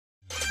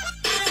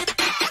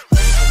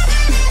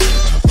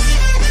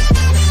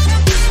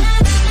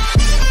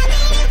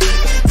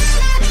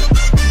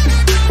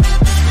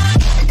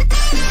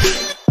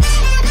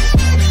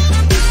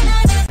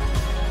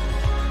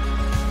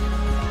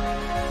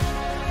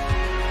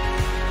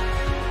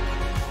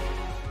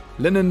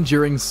Linen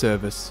during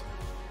service.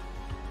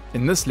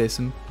 In this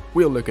lesson,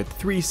 we'll look at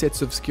 3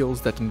 sets of skills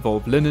that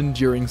involve linen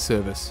during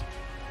service.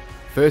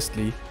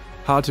 Firstly,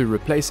 how to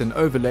replace an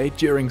overlay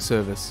during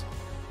service.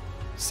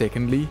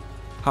 Secondly,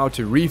 how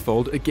to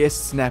refold a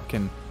guest's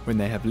napkin when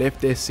they have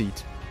left their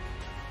seat.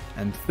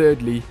 And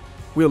thirdly,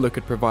 we'll look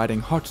at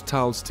providing hot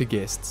towels to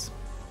guests.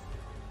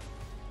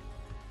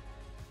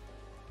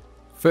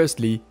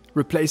 Firstly,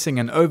 replacing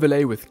an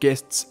overlay with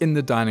guests in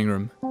the dining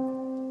room.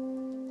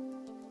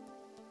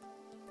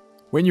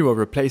 When you are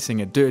replacing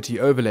a dirty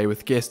overlay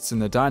with guests in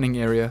the dining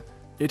area,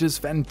 it is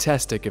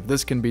fantastic if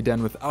this can be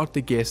done without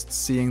the guests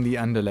seeing the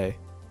underlay.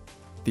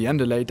 The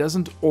underlay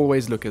doesn't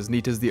always look as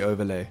neat as the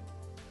overlay.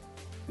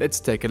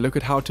 Let's take a look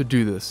at how to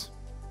do this.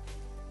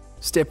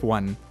 Step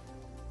 1.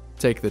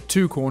 Take the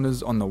 2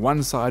 corners on the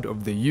one side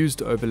of the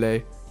used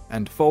overlay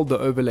and fold the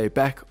overlay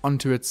back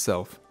onto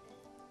itself.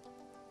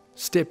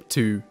 Step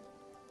 2.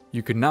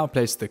 You can now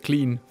place the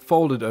clean,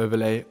 folded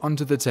overlay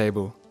onto the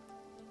table.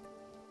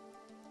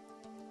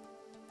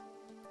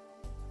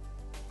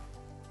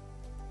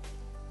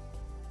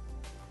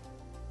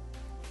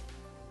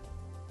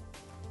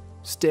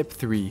 Step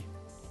 3.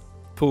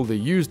 Pull the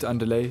used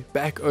underlay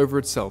back over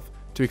itself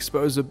to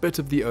expose a bit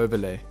of the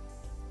overlay.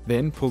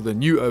 Then pull the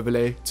new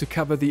overlay to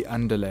cover the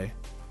underlay.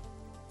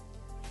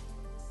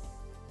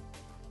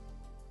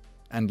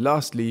 And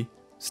lastly,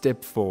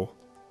 step 4.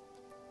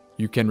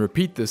 You can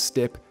repeat this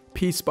step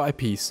piece by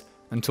piece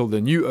until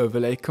the new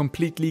overlay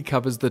completely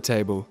covers the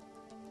table.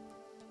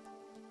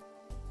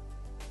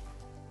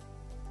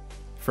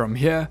 From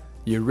here,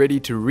 you're ready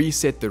to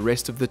reset the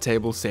rest of the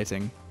table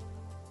setting.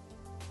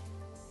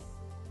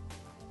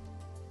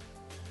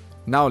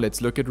 Now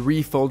let's look at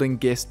refolding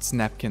guests'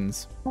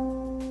 napkins.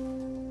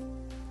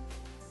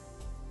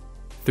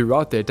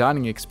 Throughout their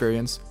dining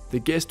experience, the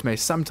guest may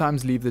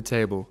sometimes leave the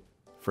table,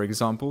 for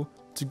example,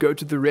 to go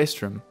to the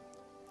restroom,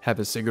 have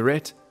a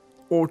cigarette,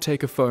 or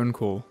take a phone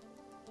call.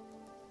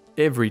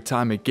 Every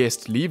time a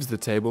guest leaves the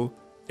table,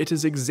 it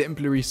is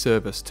exemplary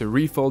service to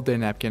refold their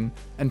napkin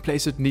and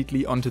place it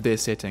neatly onto their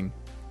setting.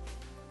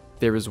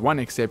 There is one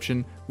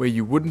exception where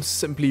you wouldn't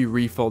simply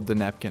refold the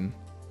napkin.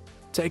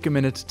 Take a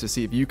minute to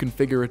see if you can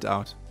figure it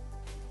out.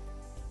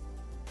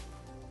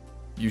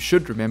 You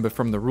should remember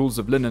from the rules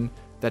of linen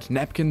that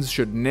napkins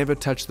should never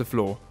touch the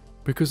floor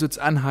because it's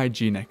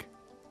unhygienic.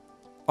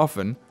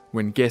 Often,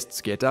 when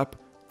guests get up,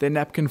 their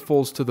napkin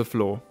falls to the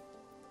floor.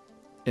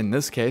 In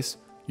this case,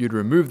 you'd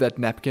remove that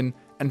napkin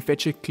and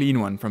fetch a clean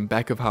one from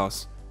back of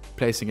house,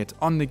 placing it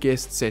on the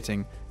guest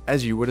setting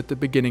as you would at the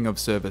beginning of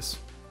service.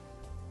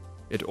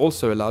 It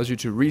also allows you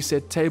to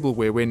reset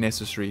tableware where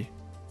necessary.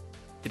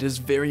 It is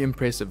very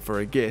impressive for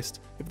a guest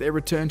if they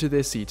return to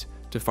their seat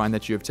to find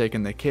that you have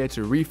taken the care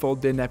to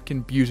refold their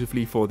napkin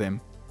beautifully for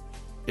them.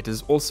 It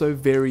is also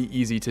very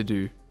easy to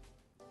do.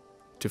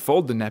 To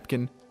fold the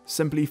napkin,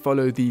 simply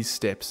follow these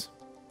steps.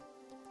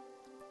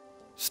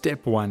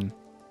 Step 1.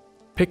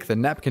 Pick the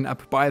napkin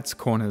up by its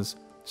corners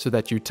so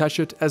that you touch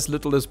it as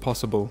little as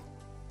possible.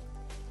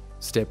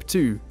 Step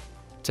 2.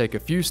 Take a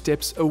few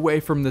steps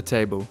away from the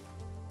table.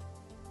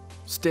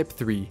 Step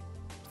 3.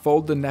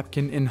 Fold the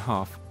napkin in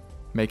half,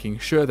 making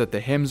sure that the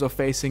hems are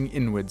facing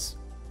inwards.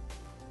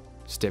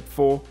 Step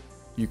 4.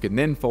 You can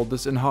then fold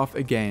this in half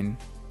again.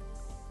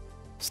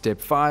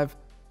 Step 5.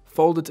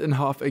 Fold it in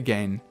half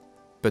again,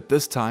 but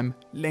this time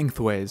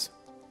lengthways.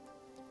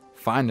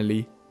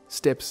 Finally,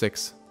 step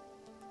 6.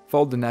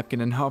 Fold the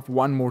napkin in half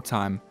one more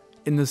time,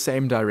 in the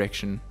same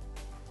direction.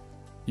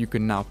 You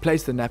can now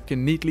place the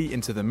napkin neatly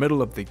into the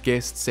middle of the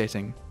guest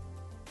setting.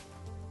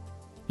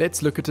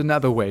 Let's look at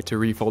another way to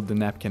refold the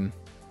napkin.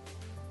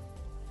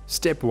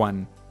 Step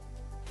 1.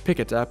 Pick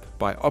it up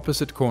by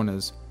opposite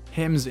corners,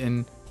 hems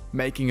in,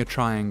 making a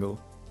triangle.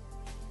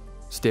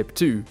 Step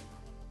 2.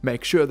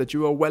 Make sure that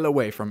you are well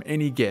away from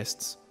any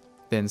guests.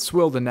 Then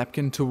swirl the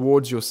napkin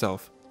towards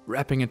yourself,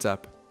 wrapping it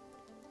up.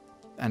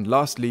 And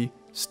lastly,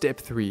 step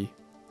 3.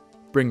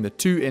 Bring the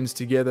 2 ends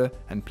together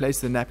and place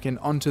the napkin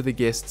onto the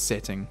guest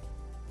setting.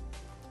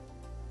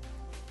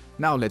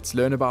 Now let's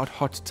learn about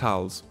hot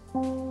towels.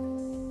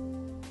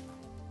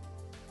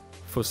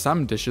 For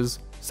some dishes,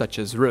 such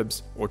as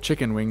ribs or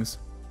chicken wings,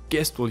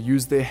 guests will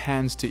use their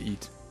hands to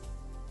eat.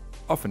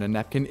 Often a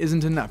napkin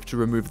isn't enough to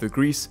remove the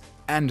grease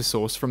and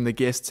sauce from the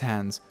guest's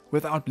hands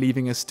without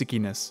leaving a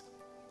stickiness.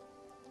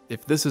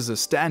 If this is a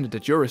standard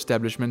at your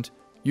establishment,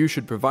 you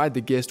should provide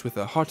the guest with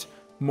a hot,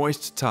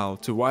 moist towel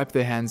to wipe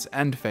their hands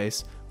and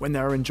face when they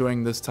are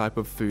enjoying this type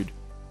of food.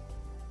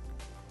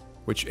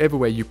 Whichever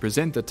way you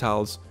present the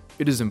towels,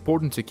 it is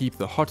important to keep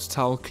the hot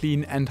towel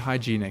clean and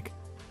hygienic.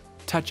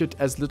 Touch it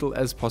as little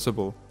as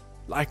possible,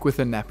 like with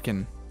a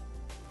napkin.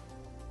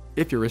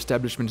 If your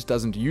establishment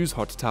doesn't use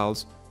hot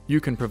towels, you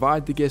can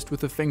provide the guest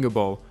with a finger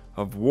bowl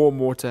of warm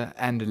water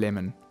and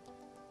lemon.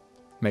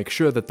 Make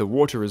sure that the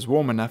water is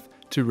warm enough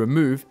to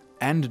remove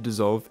and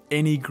dissolve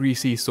any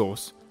greasy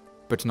sauce,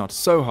 but not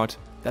so hot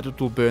that it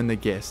will burn the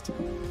guest.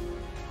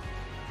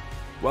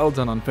 Well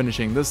done on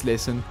finishing this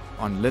lesson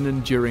on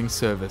linen during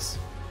service.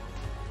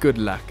 Good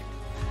luck.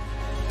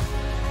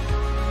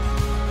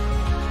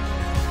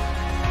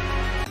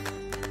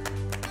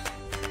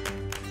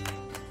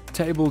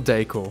 Table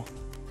decor.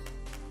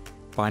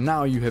 By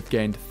now you have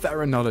gained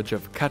thorough knowledge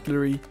of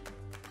cutlery,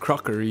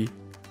 crockery,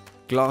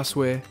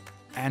 glassware,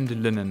 and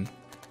linen.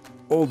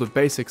 All the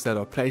basics that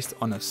are placed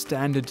on a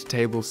standard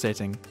table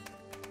setting.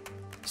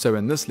 So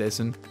in this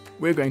lesson,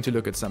 we're going to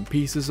look at some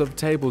pieces of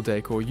table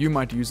decor you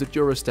might use at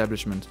your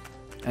establishment,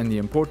 and the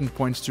important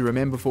points to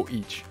remember for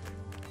each.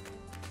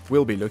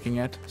 We'll be looking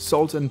at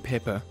salt and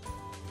pepper,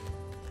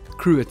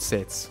 cruet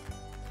sets,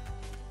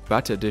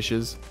 butter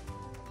dishes,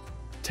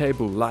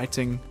 table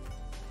lighting,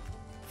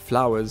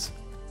 flowers,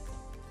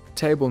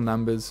 table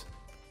numbers,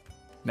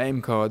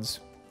 name cards,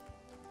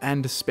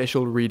 and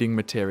special reading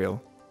material.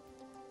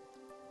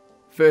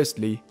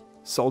 Firstly,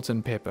 salt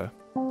and pepper.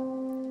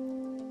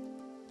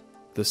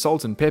 The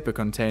salt and pepper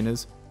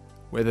containers,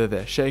 whether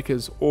they're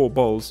shakers or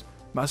bowls,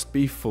 must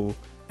be full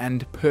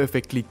and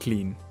perfectly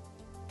clean.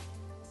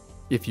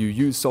 If you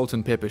use salt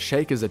and pepper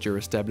shakers at your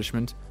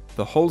establishment,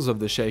 the holes of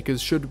the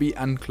shakers should be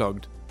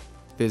unclogged.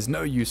 There's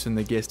no use in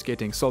the guest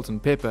getting salt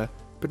and pepper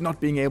but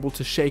not being able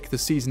to shake the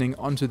seasoning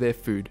onto their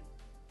food.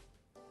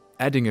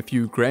 Adding a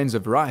few grains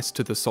of rice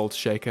to the salt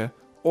shaker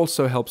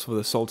also helps for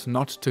the salt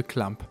not to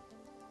clump.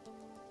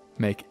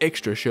 Make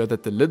extra sure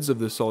that the lids of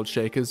the salt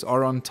shakers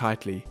are on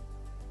tightly.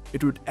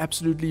 It would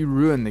absolutely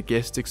ruin the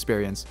guest's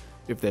experience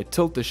if they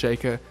tilt the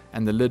shaker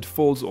and the lid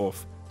falls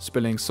off,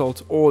 spilling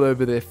salt all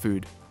over their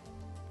food.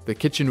 The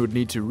kitchen would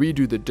need to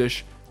redo the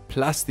dish,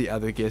 plus the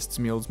other guests'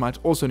 meals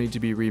might also need to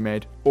be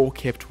remade or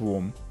kept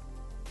warm.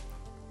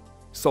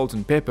 Salt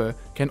and pepper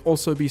can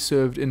also be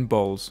served in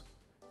bowls.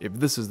 If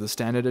this is the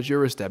standard at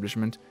your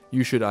establishment,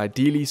 you should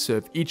ideally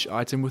serve each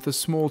item with a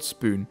small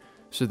spoon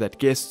so that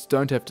guests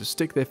don't have to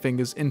stick their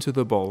fingers into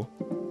the bowl.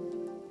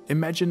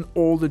 Imagine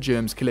all the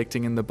germs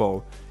collecting in the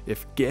bowl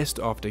if guest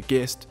after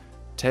guest,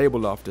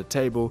 table after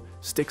table,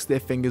 sticks their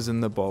fingers in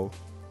the bowl.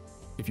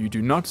 If you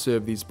do not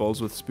serve these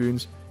bowls with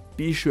spoons,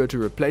 be sure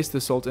to replace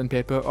the salt and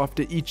pepper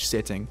after each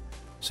setting,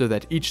 so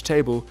that each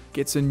table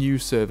gets a new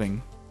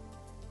serving.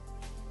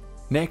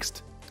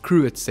 Next,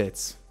 cruet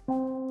sets.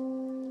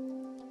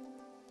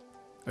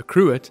 A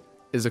cruet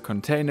is a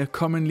container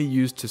commonly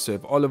used to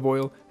serve olive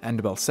oil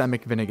and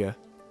balsamic vinegar.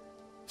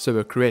 So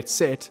a cruet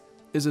set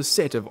is a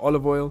set of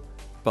olive oil,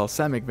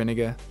 balsamic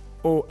vinegar,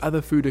 or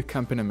other food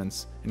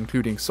accompaniments,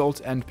 including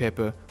salt and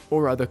pepper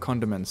or other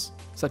condiments,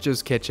 such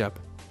as ketchup.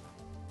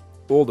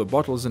 All the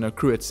bottles in a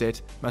cruet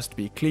set must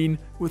be clean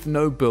with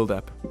no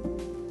buildup.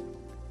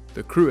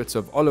 The cruets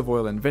of olive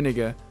oil and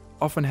vinegar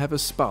often have a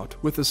spout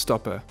with a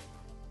stopper.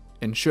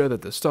 Ensure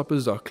that the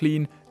stoppers are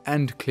clean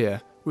and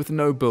clear with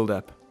no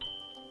buildup.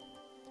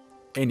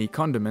 Any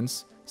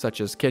condiments, such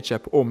as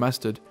ketchup or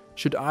mustard,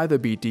 should either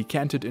be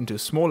decanted into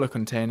smaller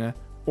container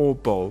or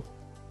bowl,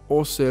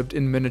 or served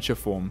in miniature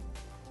form.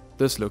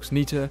 This looks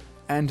neater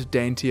and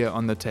daintier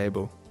on the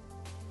table.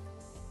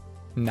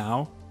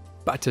 Now,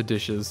 butter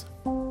dishes.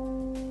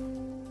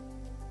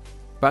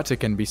 Butter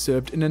can be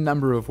served in a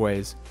number of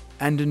ways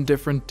and in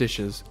different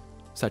dishes,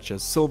 such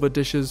as silver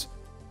dishes,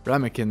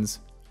 ramekins,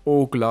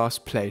 or glass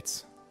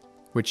plates.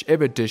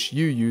 Whichever dish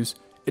you use,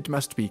 it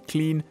must be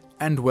clean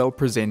and well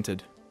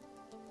presented.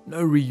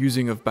 No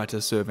reusing of butter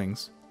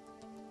servings.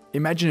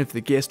 Imagine if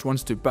the guest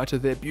wants to butter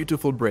their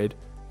beautiful bread,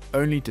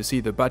 only to see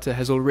the butter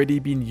has already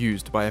been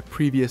used by a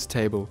previous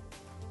table.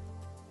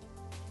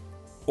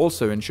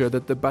 Also ensure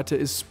that the butter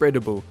is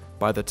spreadable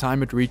by the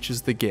time it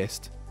reaches the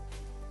guest.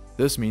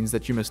 This means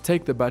that you must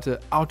take the butter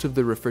out of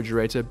the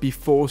refrigerator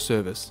before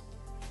service.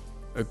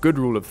 A good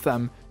rule of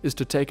thumb is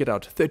to take it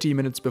out 30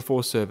 minutes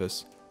before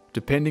service,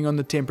 depending on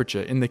the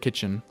temperature in the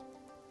kitchen.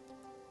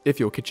 If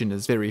your kitchen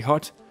is very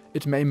hot,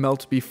 it may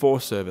melt before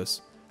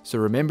service, so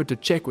remember to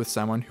check with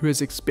someone who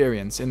has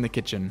experience in the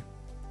kitchen.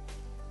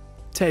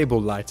 Table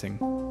lighting.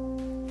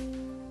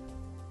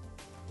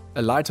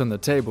 A light on the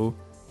table,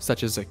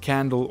 such as a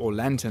candle or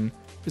lantern,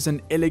 is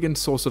an elegant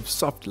source of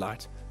soft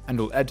light and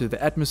will add to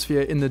the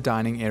atmosphere in the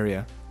dining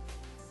area.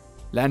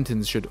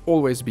 Lanterns should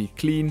always be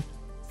clean,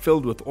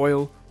 filled with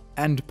oil,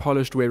 and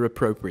polished where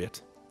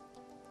appropriate.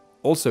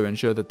 Also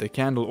ensure that the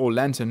candle or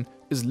lantern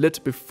is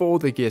lit before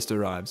the guest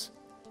arrives.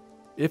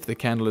 If the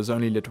candle is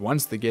only lit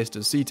once the guest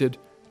is seated,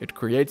 it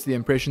creates the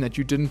impression that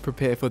you didn't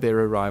prepare for their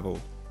arrival.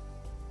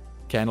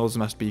 Candles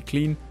must be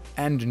clean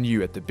and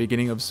new at the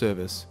beginning of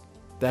service.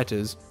 That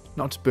is,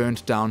 not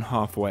burnt down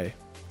halfway.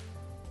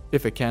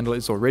 If a candle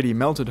is already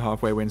melted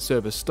halfway when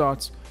service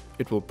starts,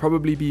 it will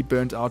probably be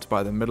burnt out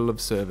by the middle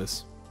of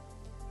service.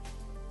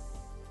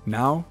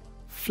 Now,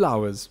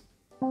 flowers.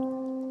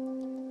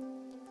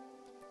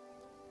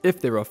 If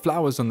there are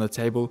flowers on the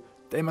table,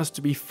 they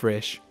must be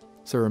fresh,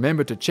 so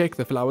remember to check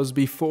the flowers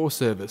before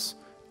service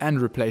and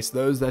replace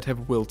those that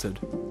have wilted.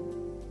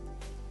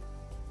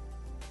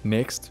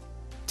 Next,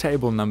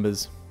 table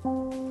numbers.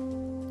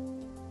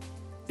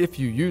 If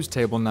you use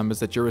table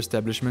numbers at your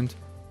establishment,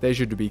 they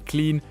should be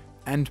clean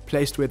and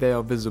placed where they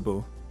are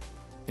visible.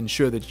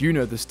 Ensure that you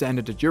know the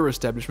standard at your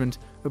establishment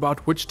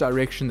about which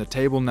direction the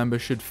table number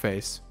should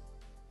face.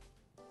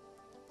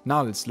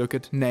 Now let's look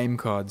at name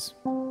cards.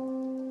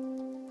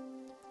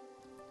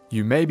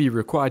 You may be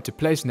required to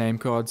place name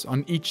cards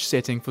on each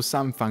setting for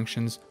some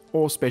functions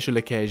or special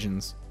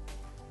occasions.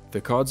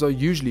 The cards are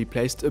usually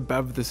placed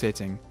above the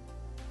setting.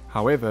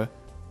 However,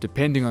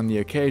 depending on the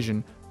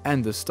occasion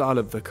and the style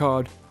of the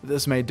card,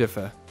 this may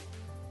differ.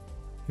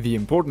 The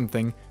important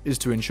thing is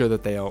to ensure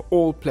that they are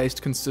all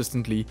placed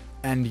consistently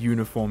and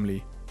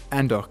uniformly,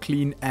 and are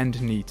clean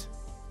and neat.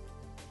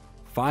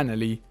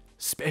 Finally,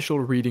 special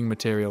reading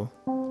material.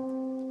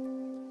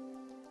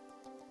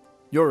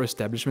 Your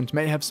establishment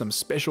may have some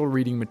special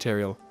reading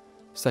material,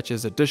 such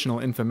as additional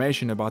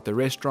information about the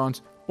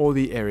restaurant or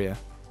the area.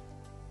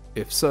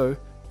 If so,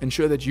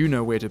 ensure that you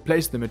know where to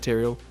place the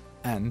material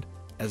and,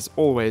 as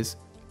always,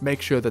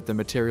 make sure that the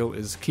material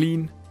is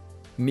clean,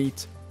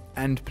 neat,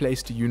 and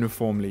placed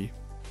uniformly.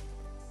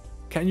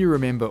 Can you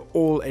remember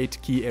all 8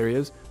 key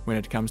areas when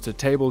it comes to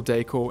table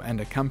decor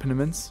and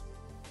accompaniments?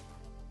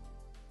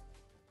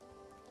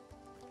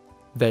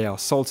 They are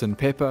salt and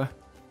pepper,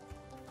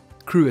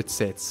 cruet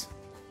sets,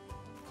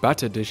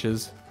 butter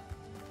dishes,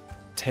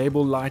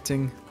 table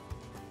lighting,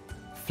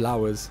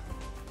 flowers,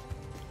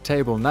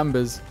 table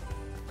numbers,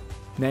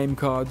 name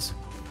cards,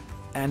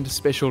 and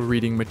special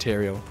reading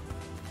material.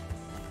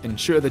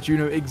 Ensure that you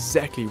know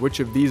exactly which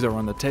of these are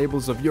on the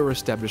tables of your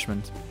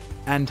establishment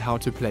and how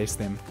to place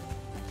them.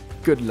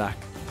 Good luck!